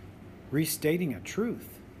 He's restating a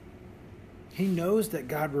truth. He knows that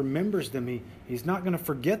God remembers them. He's not going to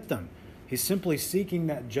forget them. He's simply seeking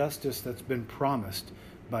that justice that's been promised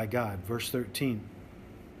by God. Verse 13.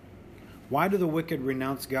 "Why do the wicked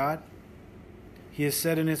renounce God? He has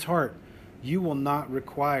said in his heart, you will not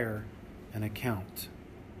require an account."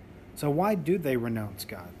 So why do they renounce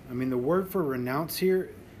God? I mean, the word for renounce here,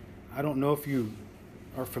 I don't know if you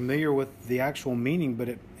are familiar with the actual meaning,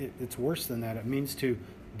 but it's worse than that. It means to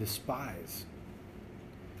despise.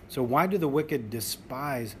 So why do the wicked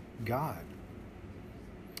despise God?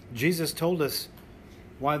 Jesus told us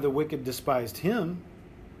why the wicked despised him.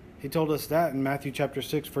 He told us that in Matthew chapter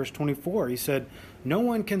 6, verse 24. He said, "No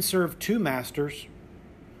one can serve two masters,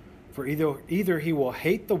 for either he will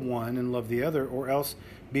hate the one and love the other, or else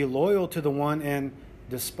be loyal to the one and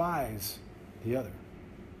despise the other."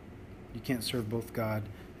 You can't serve both God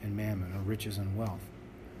and mammon, or riches and wealth.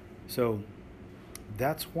 So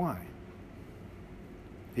that's why.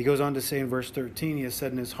 He goes on to say in verse 13, he has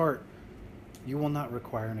said in his heart, you will not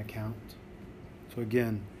require an account. So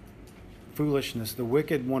again, foolishness. The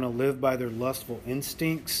wicked want to live by their lustful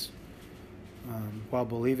instincts, while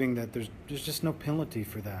believing that there's just no penalty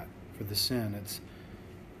for that, for the sin.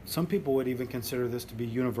 Some people would even consider this to be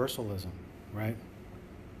universalism, right?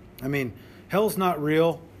 I mean, hell's not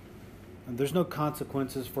real. And there's no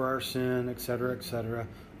consequences for our sin, etc., etc.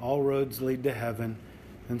 All roads lead to heaven,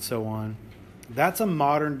 and so on. That's a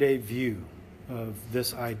modern day view of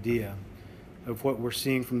this idea of what we're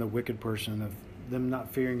seeing from the wicked person, of them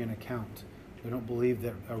not fearing an account We don't believe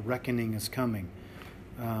that a reckoning is coming.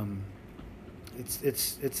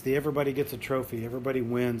 It's the everybody gets a trophy, everybody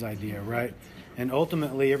wins idea, right? And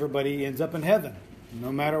ultimately, everybody ends up in heaven,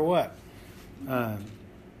 no matter what.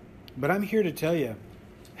 But I'm here to tell you,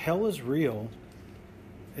 hell is real,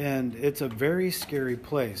 and it's a very scary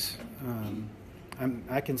place.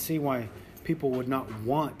 I can see why people would not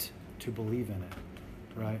want to believe in it,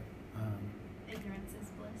 right? Ignorance is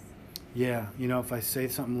bliss. Yeah, if I say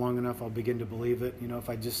something long enough, I'll begin to believe it. If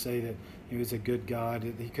I just say that he was a good God,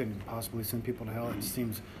 he couldn't possibly send people to hell. It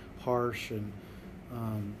seems harsh, and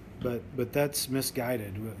but that's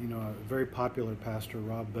misguided. A very popular pastor,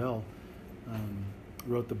 Rob Bell,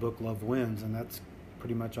 wrote the book Love Wins, and that's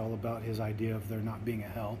pretty much all about his idea of there not being a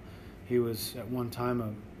hell. He was at one time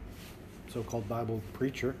a so-called Bible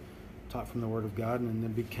preacher, taught from the Word of God, and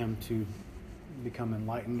then become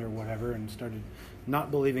enlightened or whatever, and started not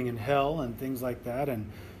believing in hell and things like that. And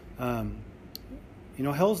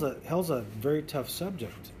hell's a very tough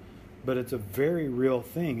subject, but it's a very real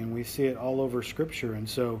thing, and we see it all over Scripture. And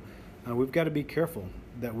so we've got to be careful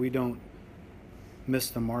that we don't miss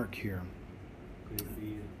the mark here. Could it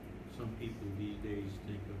be that some people these days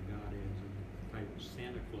think of God as a type of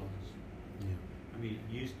Santa Claus? Yeah. I mean,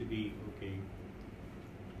 it used to be, okay,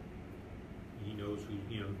 he knows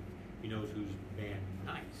who's bad and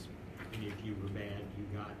nice. And if you were bad, you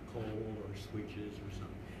got coal or switches or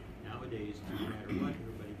something. Nowadays, no matter what,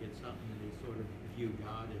 everybody gets something, and they sort of view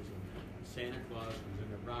God as a Santa Claus who's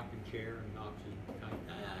in a rocking chair and knocks his kite.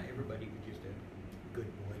 Everybody was just a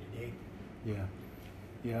good boy today.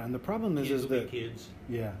 Yeah, and the problem is Kids will that be kids.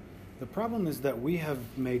 Yeah, the problem is that we have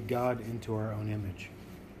made God into our own image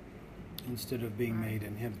instead of being made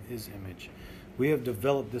in His image. We have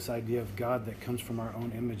developed this idea of God that comes from our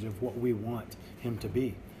own image of what we want Him to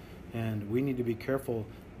be, and we need to be careful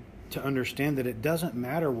to understand that it doesn't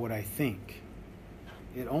matter what I think.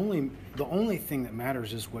 The only thing that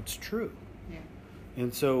matters is what's true. Yeah.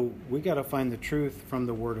 And so we got to find the truth from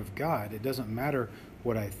the Word of God. It doesn't matter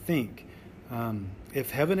what I think.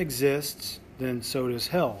 If heaven exists, then so does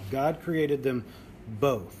hell. God created them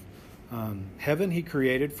both. Heaven He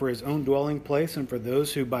created for His own dwelling place and for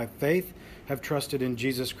those who by faith have trusted in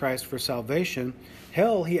Jesus Christ for salvation.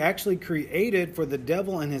 Hell He actually created for the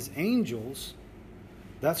devil and his angels.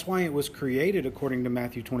 That's why it was created according to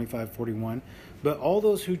Matthew 25:41. But all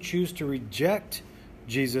those who choose to reject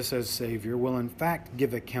Jesus as Savior will in fact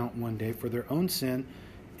give account one day for their own sin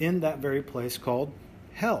in that very place called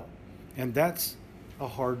hell. And that's a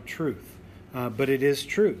hard truth, but it is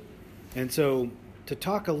true. And so to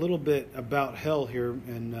talk a little bit about hell here,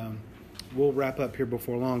 and we'll wrap up here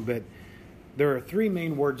before long, but there are three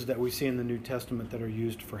main words that we see in the New Testament that are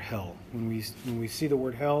used for hell. When we see the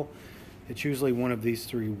word hell, it's usually one of these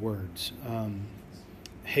three words.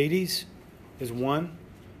 Hades is one,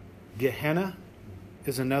 Gehenna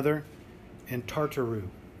is another, and Tartaru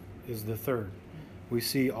is the third. We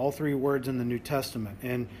see all three words in the New Testament.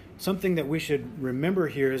 And something that we should remember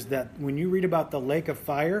here is that when you read about the lake of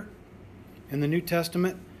fire in the New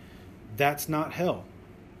Testament, that's not hell.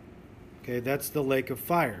 Okay, that's the lake of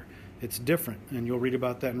fire. It's different. And you'll read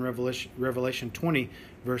about that in Revelation 20,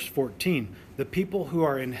 verse 14. The people who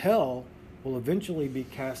are in hell will eventually be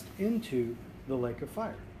cast into the lake of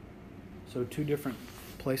fire. So two different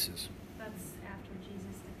places. That's after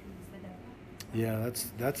Jesus defeats the devil. Yeah,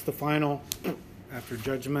 that's the final, after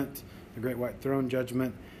judgment, the great white throne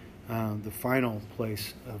judgment, the final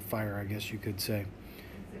place of fire, I guess you could say. Is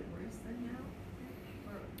it worse than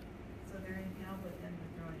hell? So they're in hell, but then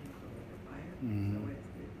they're thrown into the lake of fire? Mhm.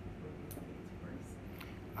 So it's worse?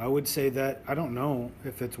 I would say that, I don't know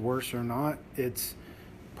if it's worse or not. It's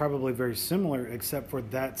probably very similar, except for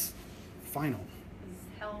that's final. Is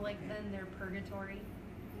hell like then their purgatory?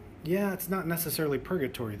 Yeah, it's not necessarily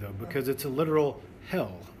purgatory, though, because it's a literal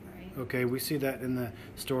hell. Right. Okay, we see that in the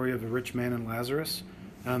story of the rich man and Lazarus.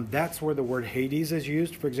 That's where the word Hades is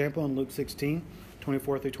used, for example, in Luke 16,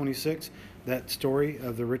 24 through 26. That story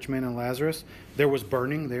of the rich man and Lazarus. There was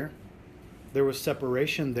burning there. There was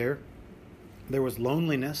separation there. There was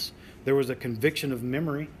loneliness. There was a conviction of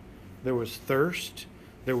memory. There was thirst.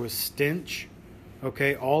 There was stench.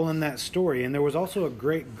 Okay, all in that story. And there was also a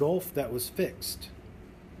great gulf that was fixed,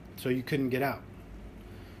 so you couldn't get out.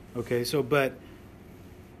 Okay, so but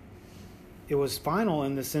it was final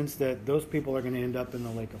in the sense that those people are going to end up in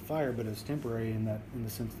the lake of fire, but it's temporary in the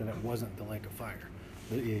sense that it wasn't the lake of fire,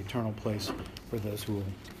 the eternal place for those who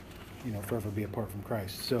will, forever be apart from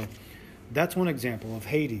Christ. So that's one example of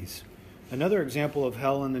Hades. Another example of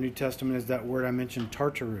hell in the New Testament is that word I mentioned,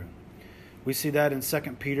 Tartaru. We see that in 2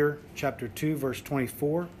 Peter chapter 2, verse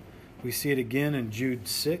 24. We see it again in Jude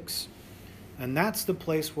 6. And that's the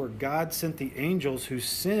place where God sent the angels who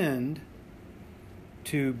sinned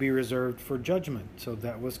to be reserved for judgment. So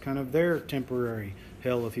that was kind of their temporary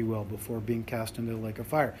hell, if you will, before being cast into the lake of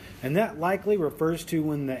fire. And that likely refers to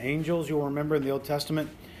when the angels, you'll remember in the Old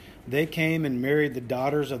Testament, they came and married the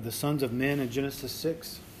daughters of the sons of men in Genesis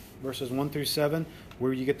 6, verses 1 through 7,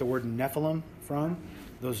 where you get the word Nephilim from,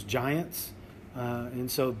 those giants.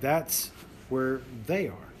 And so that's where they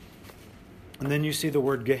are. And then you see the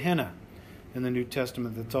word Gehenna in the New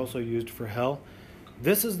Testament that's also used for hell.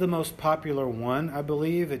 This is the most popular one, I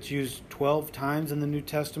believe. It's used 12 times in the New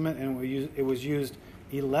Testament, and it was used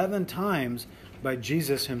 11 times by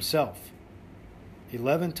Jesus himself.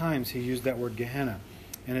 11 times he used that word Gehenna.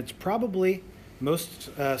 And it's probably, most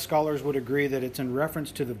scholars would agree that it's in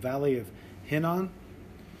reference to the valley of Hinnom,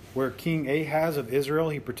 where King Ahaz of Israel,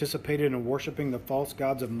 he participated in worshiping the false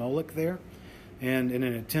gods of Moloch there. And in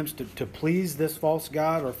an attempt to please this false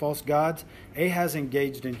god or false gods, Ahaz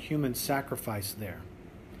engaged in human sacrifice there,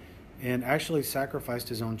 and actually sacrificed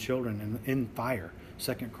his own children in fire.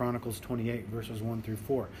 2 Chronicles 28, verses 1 through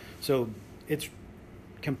 4. So it's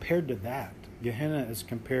compared to that. Gehenna is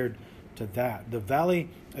compared to that. The valley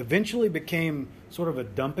eventually became sort of a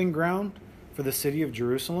dumping ground for the city of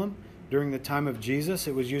Jerusalem. During the time of Jesus,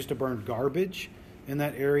 it was used to burn garbage in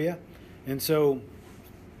that area. And so,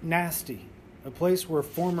 nasty. A place where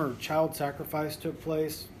former child sacrifice took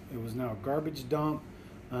place. It was now a garbage dump.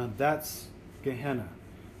 That's Gehenna.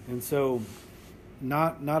 And so,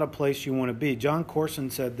 not a place you want to be. John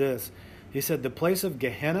Corson said this. He said, the place of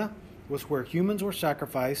Gehenna was where humans were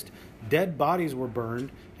sacrificed, dead bodies were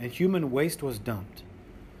burned, and human waste was dumped.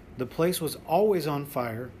 The place was always on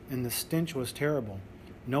fire, and the stench was terrible.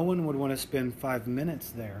 No one would want to spend 5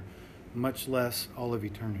 minutes there, much less all of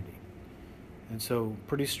eternity. And so,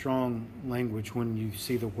 pretty strong language when you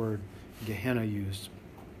see the word Gehenna used.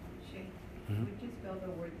 Shay, Mhm. would you spell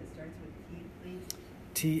the word that starts with T, please?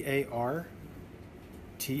 Tartaroo.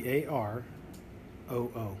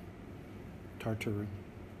 Tartaroo.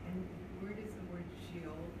 And where does the word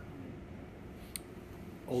Sheol come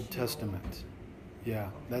in? Old Sheol. Testament.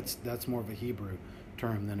 Yeah, that's more of a Hebrew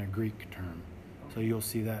term than a Greek term. So you'll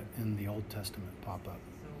see that in the Old Testament pop up.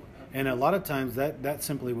 So, And a lot of times that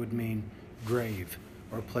simply would mean grave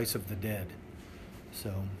or place of the dead.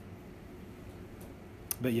 So,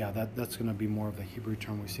 but yeah, that's going to be more of a Hebrew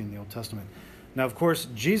term we see in the Old Testament. Now, of course,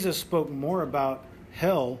 Jesus spoke more about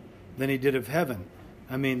hell than he did of heaven.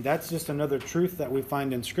 I mean, that's just another truth that we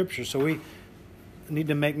find in Scripture. So we need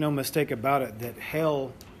to make no mistake about it, that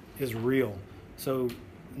hell is real. So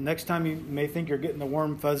next time you may think you're getting the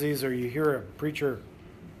warm fuzzies, or you hear a preacher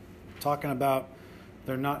talking about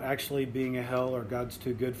there not actually being a hell, or God's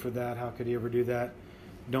too good for that, how could he ever do that?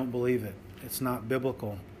 Don't believe it. It's not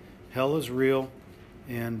biblical. Hell is real,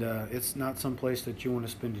 and it's not some place that you want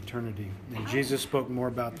to spend eternity. And Jesus spoke more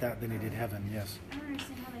about that than he did heaven, yes. I don't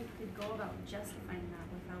understand how they could go about justifying that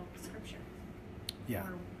without Scripture. Yeah.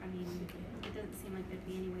 Or, I mean, it doesn't seem like there'd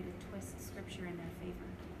be any way to twist Scripture in their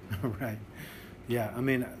favor. Right. Yeah, I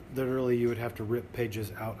mean, literally you would have to rip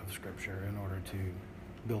pages out of Scripture in order to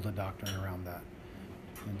build a doctrine around that.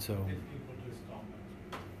 And so, If people just don't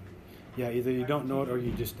know. yeah, either you don't know it or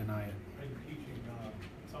you just deny it. I'm teaching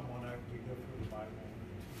someone, we go through the Bible and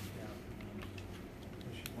teach the afternoon,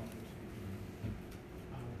 because she wanted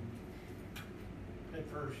to. At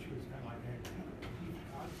first, she was kind of like, hey,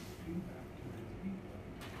 God to do that to his people,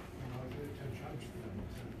 to judge them.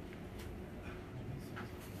 And he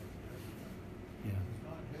says, Yeah. he's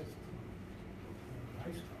not just a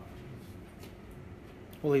nice God,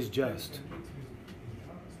 Well, he's just.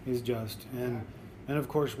 He's just. And of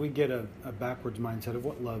course, we get a backwards mindset of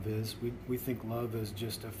what love is. We think love is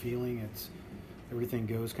just a feeling. It's everything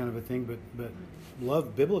goes kind of a thing. But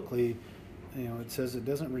love, biblically, it says it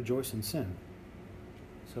doesn't rejoice in sin.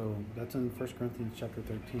 So that's in 1 Corinthians chapter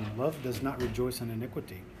 13. Love does not rejoice in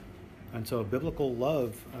iniquity. And so biblical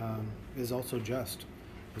love is also just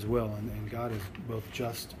as well. And God is both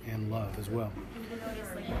just and love as well. You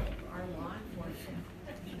notice, like, Our law enforcement,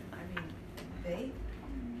 I mean, they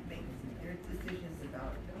make their decisions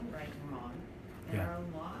about right and wrong, and Yeah. our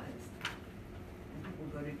own laws. And people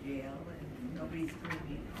go to jail, and nobody's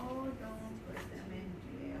screaming, oh, don't put them in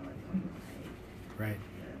jail, it's all right. Right.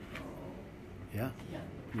 Let go. Yeah.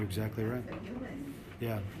 You're exactly right. It's a human.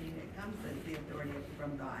 Yeah. I mean, it comes as the authority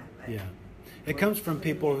from God. But Yeah. It comes from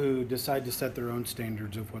people who decide to set their own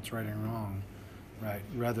standards of what's right and wrong, right,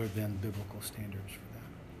 rather than biblical standards for that.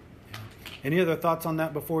 Yeah. Any other thoughts on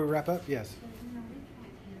that before we wrap up? Yes. We can't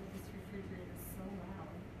hear, this refrigerator is so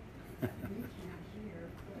loud. We can't hear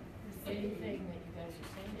anything that you guys are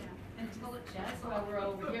saying. until it That's why we're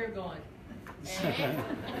over here going,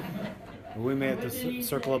 We may have to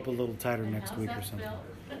circle up a little tighter next week or something.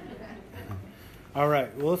 All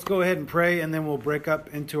right, well, let's go ahead and pray, and then we'll break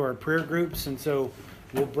up into our prayer groups. And so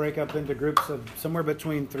we'll break up into groups of somewhere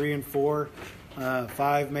between 3 and 4,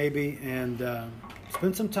 5 maybe, and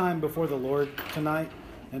spend some time before the Lord tonight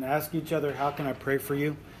and ask each other, how can I pray for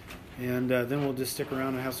you? And then we'll just stick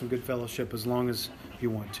around and have some good fellowship as long as you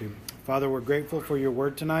want to. Father, we're grateful for your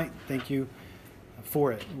word tonight. Thank you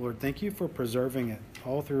for it, Lord. Thank you for preserving it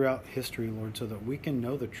all throughout history, Lord, so that we can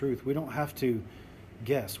know the truth. We don't have to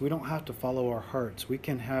guess. We don't have to follow our hearts. We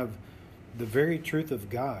can have the very truth of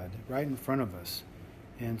God right in front of us.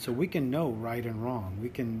 And so we can know right and wrong. We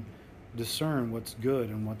can discern what's good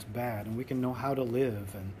and what's bad. And we can know how to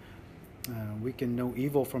live. And we can know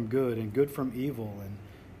evil from good and good from evil.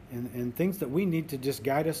 And things that we need to just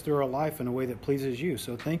guide us through our life in a way that pleases you.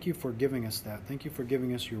 So thank you for giving us that. Thank you for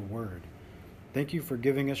giving us your word. Thank you for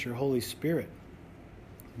giving us your Holy Spirit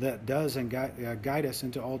that does and guide us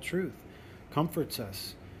into all truth, comforts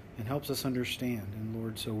us, and helps us understand. And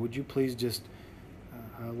Lord, so would you please just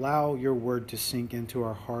allow your word to sink into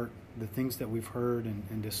our heart, the things that we've heard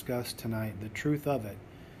and discussed tonight, the truth of it.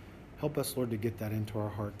 Help us, Lord, to get that into our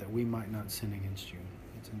heart that we might not sin against you.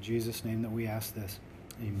 It's in Jesus' name that we ask this.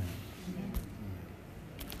 Amen. Amen.